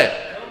handle it.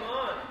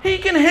 He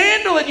can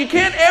handle it. You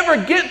can't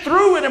ever get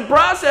through it and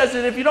process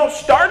it if you don't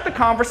start the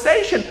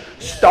conversation.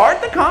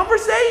 Start the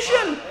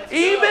conversation.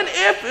 Even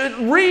if it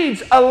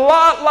reads a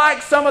lot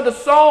like some of the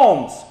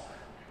Psalms.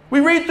 We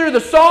read through the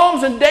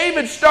Psalms and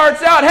David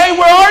starts out, hey,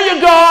 where are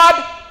you,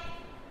 God?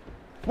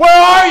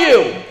 Where are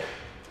you?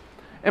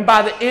 And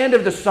by the end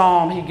of the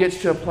Psalm, he gets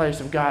to a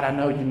place of, God, I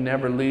know you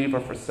never leave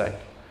or forsake.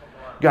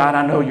 God,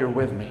 I know you're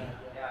with me.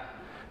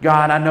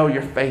 God, I know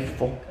you're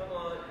faithful.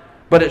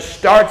 But it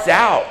starts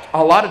out,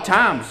 a lot of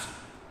times,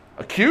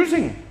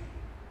 accusing. It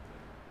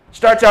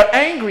starts out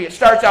angry. It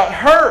starts out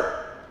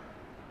hurt.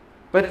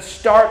 But it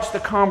starts the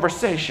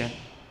conversation.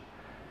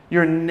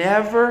 You're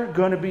never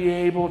going to be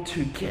able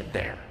to get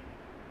there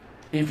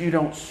if you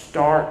don't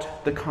start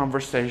the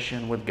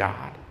conversation with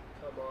God.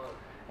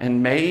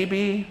 And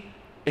maybe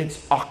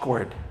it's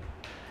awkward.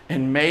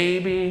 And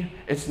maybe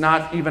it's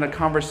not even a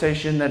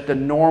conversation that the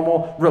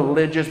normal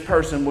religious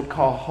person would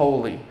call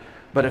holy.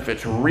 But if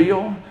it's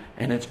real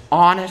and it's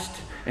honest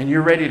and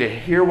you're ready to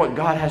hear what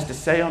God has to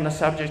say on the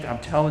subject, I'm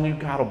telling you,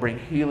 God will bring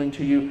healing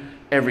to you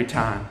every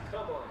time.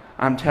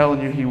 I'm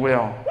telling you, He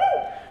will.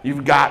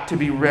 You've got to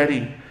be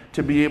ready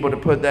to be able to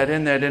put that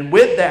in there. And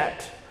with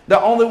that,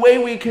 the only way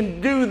we can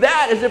do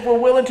that is if we're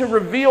willing to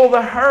reveal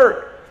the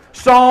hurt.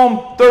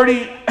 Psalm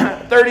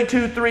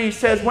 32:3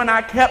 says, when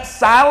I kept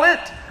silent,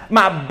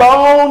 my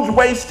bones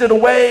wasted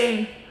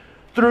away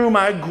through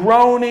my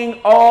groaning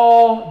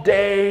all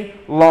day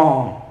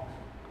long.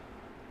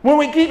 When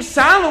we keep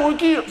silent, we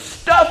keep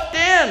stuffed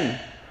in.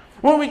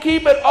 When we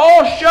keep it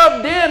all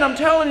shoved in, I'm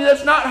telling you,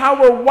 that's not how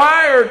we're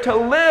wired to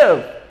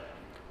live.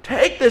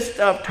 Take this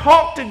stuff.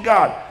 Talk to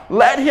God.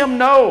 Let Him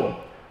know.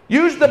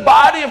 Use the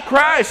body of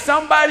Christ.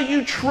 Somebody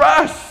you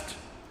trust.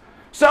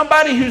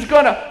 Somebody who's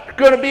going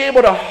to be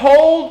able to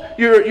hold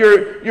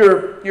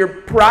your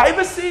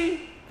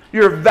privacy,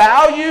 your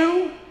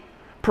value,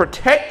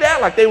 protect that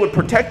like they would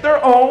protect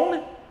their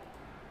own,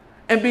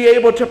 and be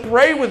able to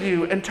pray with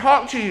you and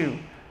talk to you.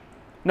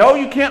 No,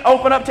 you can't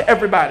open up to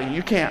everybody.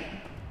 You can't.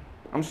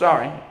 I'm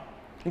sorry.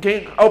 You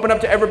can't open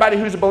up to everybody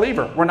who's a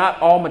believer. We're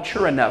not all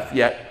mature enough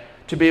yet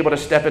to be able to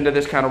step into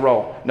this kind of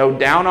role. No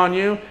down on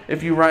you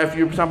if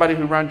you're somebody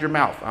who runs your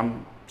mouth.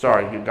 I'm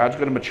sorry. God's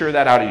going to mature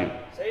that out of you.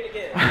 Say it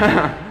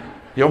again.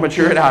 He'll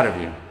mature it out of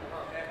you.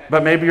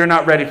 But maybe you're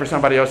not ready for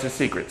somebody else's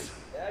secrets.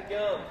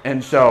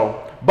 And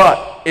so,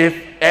 but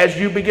if as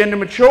you begin to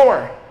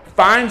mature,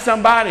 find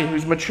somebody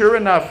who's mature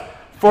enough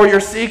for your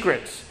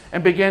secrets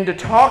and begin to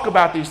talk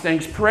about these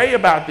things, pray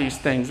about these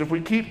things. If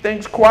we keep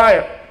things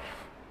quiet,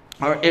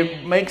 or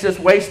it makes us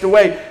waste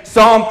away.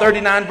 Psalm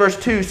 39 verse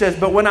 2 says,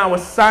 but when I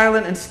was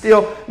silent and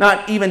still,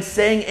 not even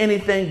saying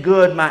anything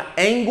good, my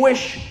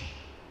anguish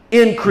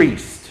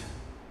increased.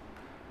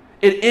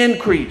 It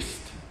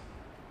increased.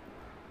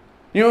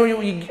 You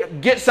know, you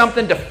get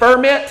something to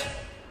ferment.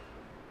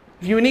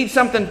 If you need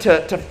something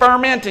to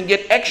ferment and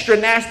get extra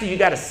nasty, you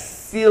got to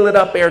seal it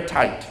up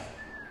airtight.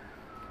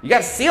 You got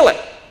to seal it.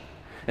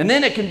 And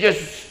then it can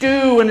just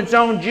stew in its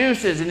own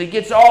juices and it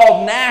gets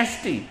all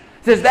nasty.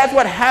 It says that's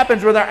what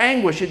happens with our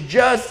anguish. It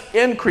just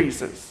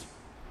increases.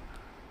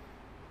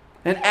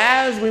 And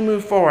as we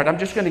move forward, I'm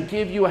just going to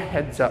give you a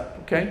heads up,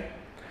 okay?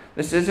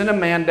 This isn't a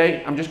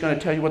mandate. I'm just going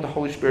to tell you what the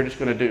Holy Spirit is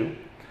going to do.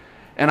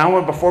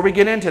 And before we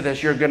get into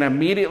this, you're going to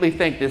immediately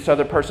think this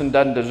other person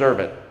doesn't deserve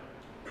it.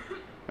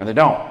 And they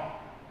don't.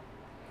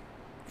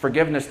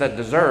 Forgiveness that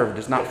deserved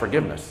is not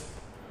forgiveness.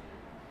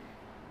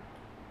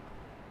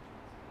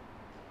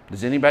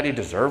 Does anybody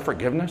deserve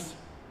forgiveness?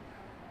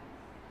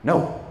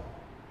 No.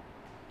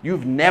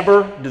 You've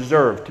never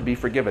deserved to be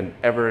forgiven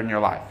ever in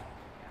your life.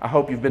 I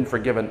hope you've been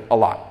forgiven a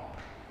lot.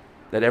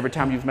 That every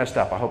time you've messed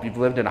up, I hope you've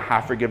lived in a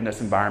high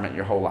forgiveness environment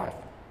your whole life.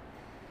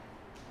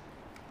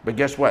 But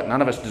guess what?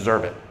 None of us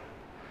deserve it.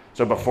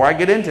 So before I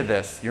get into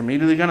this, you're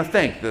immediately going to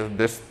think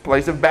this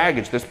place of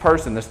baggage, this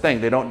person, this thing,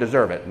 they don't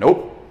deserve it.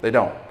 Nope, they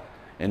don't.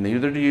 And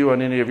neither do you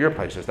on any of your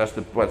places. That's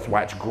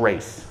why it's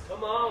grace.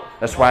 Come on.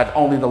 That's why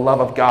only the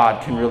love of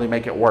God can really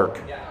make it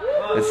work.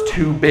 It's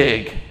too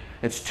big.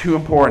 It's too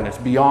important. It's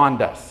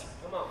beyond us.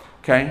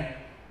 Okay?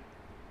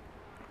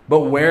 But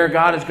where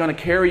God is going to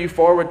carry you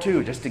forward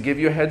to, just to give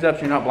you a heads up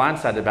so you're not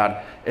blindsided about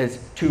it, is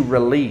to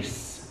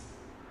release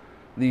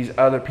these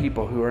other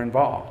people who are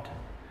involved.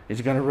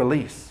 He's going to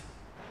release.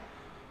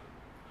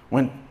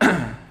 When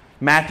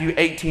Matthew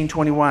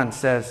 18:21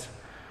 says,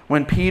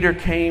 when Peter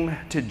came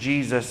to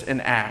Jesus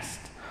and asked,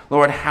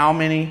 Lord, how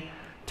many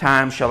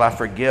times shall I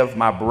forgive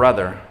my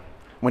brother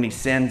when he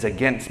sins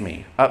against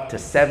me? Up to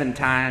 7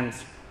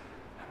 times?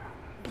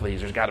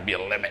 Please, there's got to be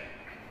a limit.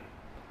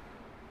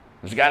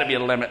 There's got to be a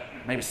limit.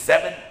 Maybe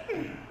 7?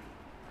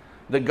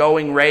 The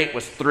going rate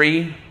was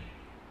 3.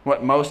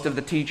 What most of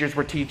the teachers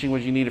were teaching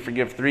was you need to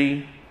forgive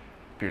 3.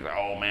 Peter's like,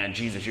 oh man,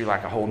 Jesus, you're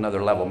like a whole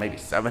nother level. Maybe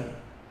 7.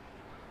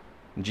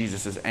 And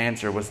Jesus'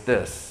 answer was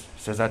this.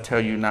 He says, I tell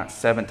you not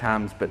 7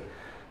 times, but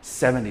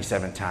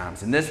 77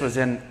 times. And this was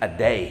in a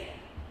day.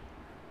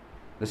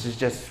 This is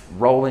just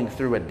rolling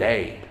through a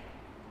day.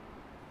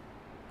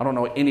 I don't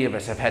know any of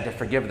us have had to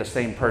forgive the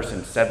same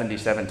person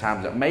 77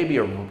 times. Maybe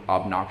an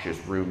obnoxious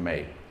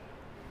roommate.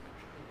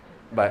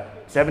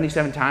 But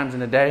 77 times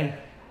in a day?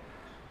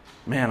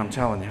 Man, I'm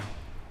telling you.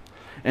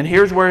 And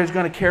here's where he's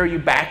going to carry you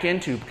back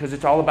into, because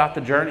it's all about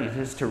the journey. It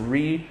is to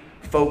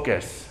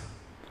refocus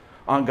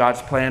on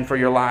God's plan for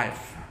your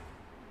life.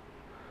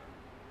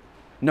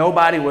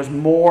 Nobody was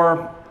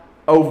more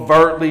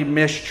overtly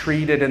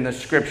mistreated in the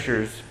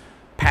scriptures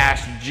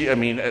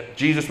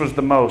Jesus was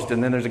the most,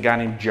 and then there's a guy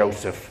named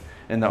Joseph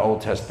in the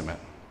Old Testament.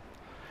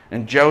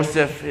 And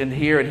Joseph in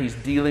here, and he's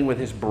dealing with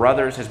his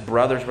brothers. His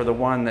brothers were the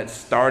one that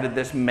started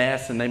this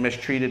mess, and they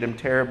mistreated him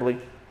terribly.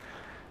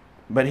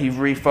 But he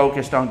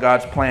refocused on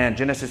God's plan.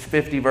 Genesis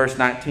 50 verse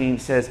 19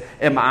 says,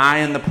 am I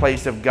in the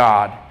place of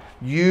God?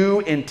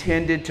 You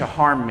intended to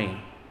harm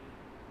me.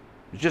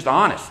 It's just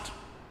honest.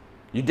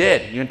 You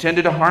did. You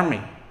intended to harm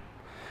me.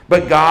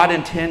 But God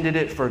intended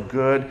it for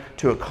good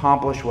to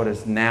accomplish what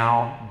is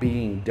now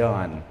being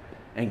done.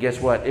 And guess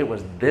what? It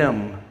was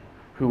them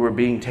who were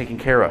being taken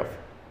care of.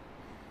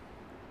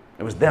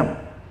 It was them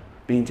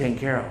being taken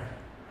care of.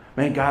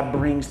 Man, God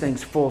brings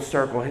things full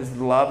circle. His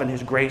love and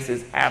His grace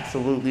is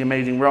absolutely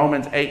amazing.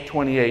 Romans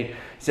 8:28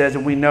 says,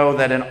 and we know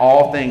that in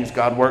all things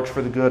God works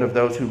for the good of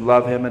those who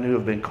love Him and who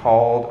have been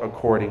called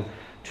according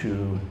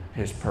to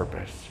His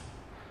purpose.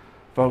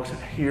 Folks,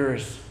 here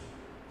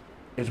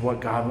is what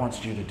God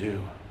wants you to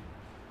do.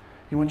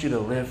 He wants you to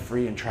live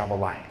free and travel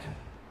light.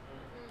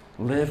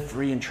 Live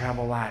free and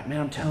travel light.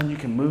 Man, I'm telling you, you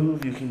can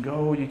move, you can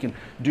go, you can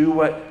do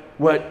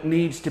what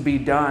needs to be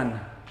done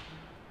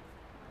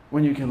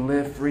when you can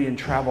live free and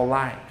travel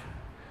light.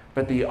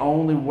 But the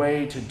only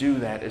way to do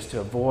that is to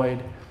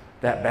avoid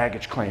that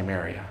baggage claim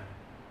area.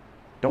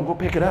 Don't go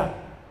pick it up.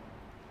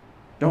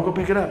 Don't go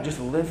pick it up. Just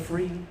live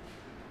free.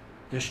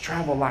 Just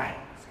travel light.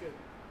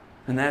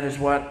 And that is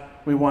what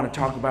we want to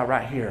talk about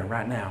right here,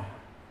 right now.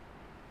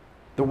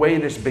 The way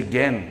this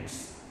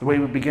begins, the way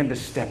we begin to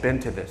step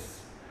into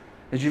this,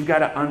 is you've got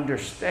to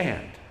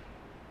understand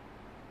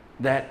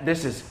that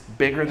this is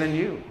bigger than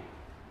you.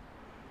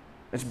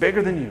 It's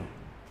bigger than you.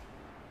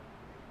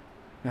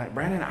 You're like,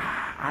 Brandon,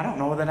 I don't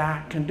know that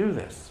I can do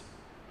this.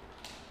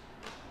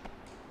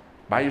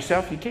 By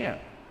yourself, you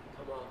can't.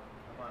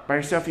 By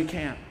yourself, you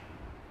can't.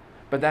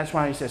 But that's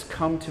why He says,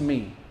 come to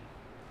me,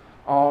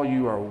 all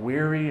you are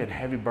weary and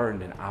heavy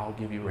burdened, and I'll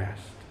give you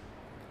rest.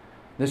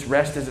 This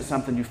rest isn't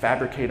something you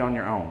fabricate on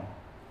your own.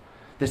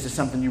 This is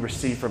something you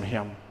receive from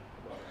Him.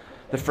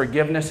 The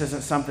forgiveness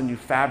isn't something you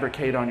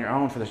fabricate on your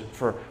own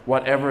for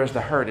whatever is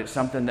the hurt. It's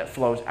something that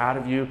flows out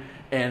of you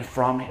and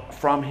from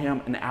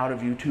Him and out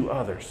of you to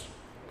others.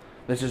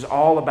 This is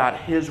all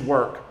about His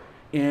work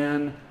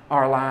in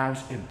our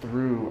lives and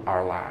through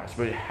our lives.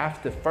 But you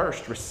have to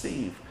first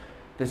receive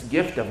this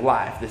gift of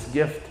life, this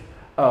gift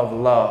of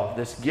love,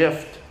 this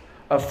gift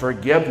of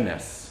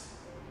forgiveness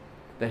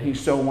that He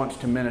so wants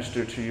to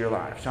minister to your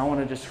life. So I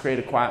want to just create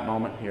a quiet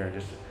moment here and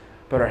just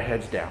put our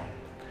heads down.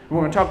 We're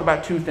going to talk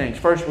about 2 things.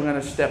 First, we're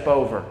going to step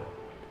over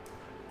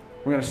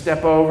We're going to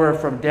step over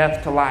from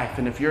death to life.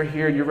 And if you're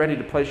here, you're ready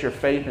to place your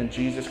faith in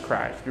Jesus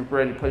Christ. You're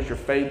ready to place your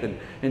faith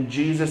in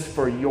Jesus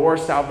for your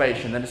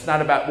salvation. That it's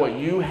not about what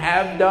you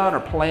have done or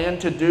plan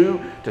to do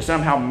to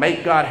somehow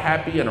make God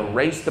happy and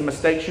erase the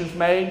mistakes you've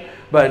made.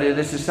 But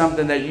this is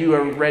something that you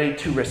are ready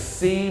to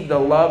receive the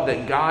love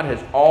that God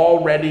has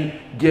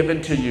already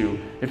given to you.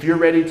 If you're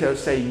ready to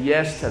say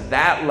yes to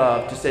that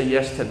love, to say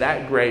yes to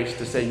that grace,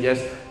 to say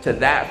yes to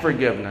that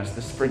forgiveness,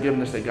 this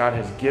forgiveness that God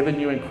has given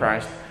you in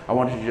Christ, I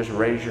want you to just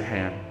raise your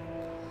hand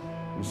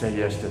and say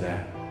yes to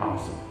that.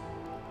 Awesome.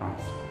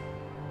 Awesome.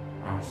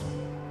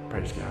 Awesome.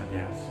 Praise God.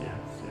 Yes, yes,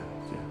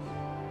 yes, yes.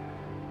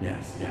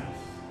 Yes, yes.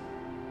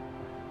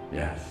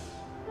 Yes.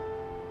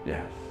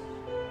 Yes.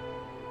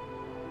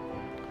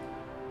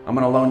 I'm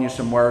going to loan you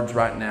some words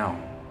right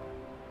now.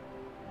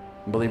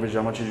 Believers,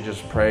 I want you to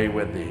just pray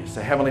with these.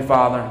 Say, Heavenly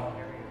Father,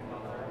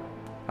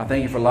 I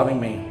thank you for loving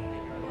me.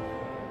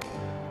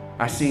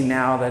 I see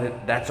now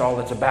that that's all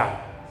it's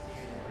about.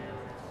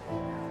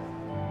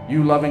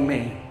 You loving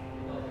me,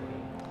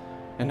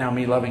 and now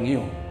me loving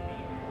you.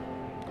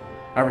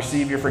 I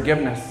receive your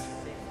forgiveness.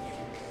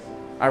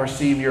 I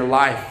receive your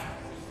life.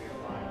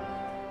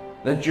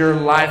 That your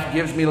life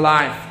gives me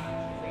life.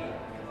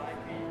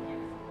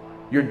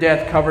 Your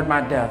death covered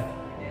my death.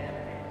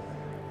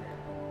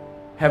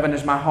 Heaven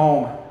is my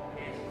home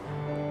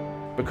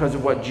because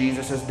of what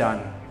Jesus has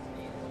done.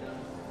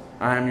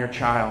 I am your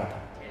child.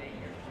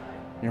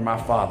 You're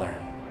my Father.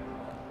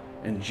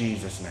 In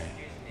Jesus' name.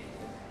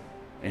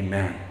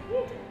 Amen.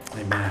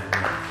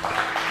 Amen.